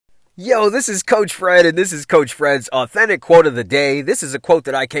Yo, this is Coach Fred, and this is Coach Fred's Authentic Quote of the Day. This is a quote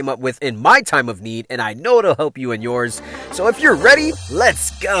that I came up with in my time of need, and I know it'll help you in yours. So if you're ready, let's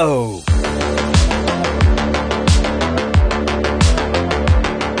go.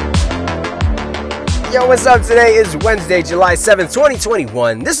 Yo, what's up? Today is Wednesday, July 7th,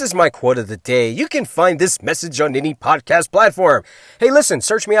 2021. This is my quote of the day. You can find this message on any podcast platform. Hey, listen,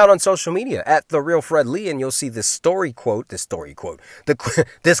 search me out on social media at The Real Fred Lee, and you'll see this quote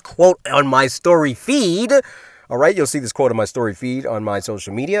on my story feed. All right, you'll see this quote on my story feed on my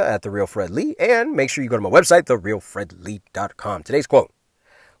social media at The Real Fred Lee, and make sure you go to my website, therealfredlee.com. Today's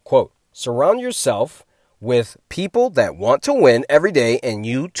quote, surround yourself with people that want to win every day, and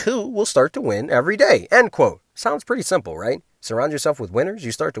you too will start to win every day. End quote. Sounds pretty simple, right? Surround yourself with winners,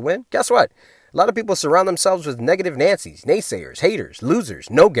 you start to win. Guess what? A lot of people surround themselves with negative Nancys, naysayers, haters, losers,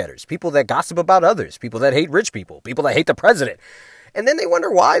 no-getters, people that gossip about others, people that hate rich people that hate the president. And then they wonder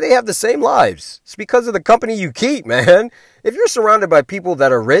why they have the same lives. It's because of the company you keep, man. If you're surrounded by people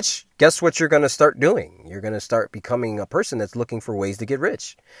that are rich, guess what you're going to start doing? You're going to start becoming a person that's looking for ways to get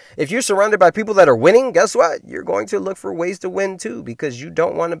rich. If you're surrounded by people that are winning, guess what? You're going to look for ways to win too, because you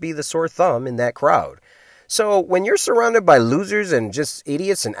don't want to be the sore thumb in that crowd. So when you're surrounded by losers and just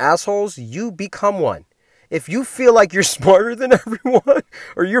idiots and assholes, you become one. If you feel like you're smarter than everyone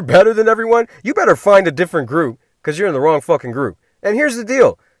or you're better than everyone, you better find a different group, because you're in the wrong fucking group. And here's the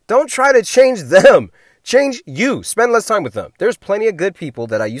deal. Don't try to change them. Change you. Spend less time with them. There's plenty of good people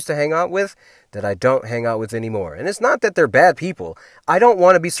that I used to hang out with that I don't hang out with anymore. And it's not that they're bad people. I don't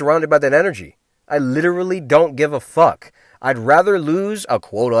want to be surrounded by that energy. I literally don't give a fuck. I'd rather lose a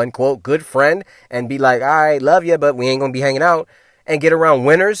quote-unquote good friend and be like, all right, love you, but we ain't going to be hanging out, and get around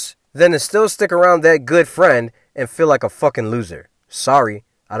winners than to still stick around that good friend and feel like a fucking loser. Sorry.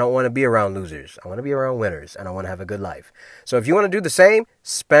 I don't want to be around losers. I want to be around winners, and I want to have a good life. So if you want to do the same,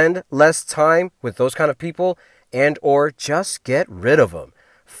 spend less time with those kind of people and or just get rid of them.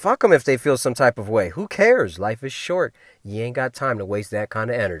 Fuck them if they feel some type of way. Who cares? Life is short. You ain't got time to waste that kind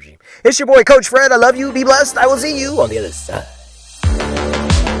of energy. It's your boy, Coach Fred. I love you. Be blessed. I will see you on the other side.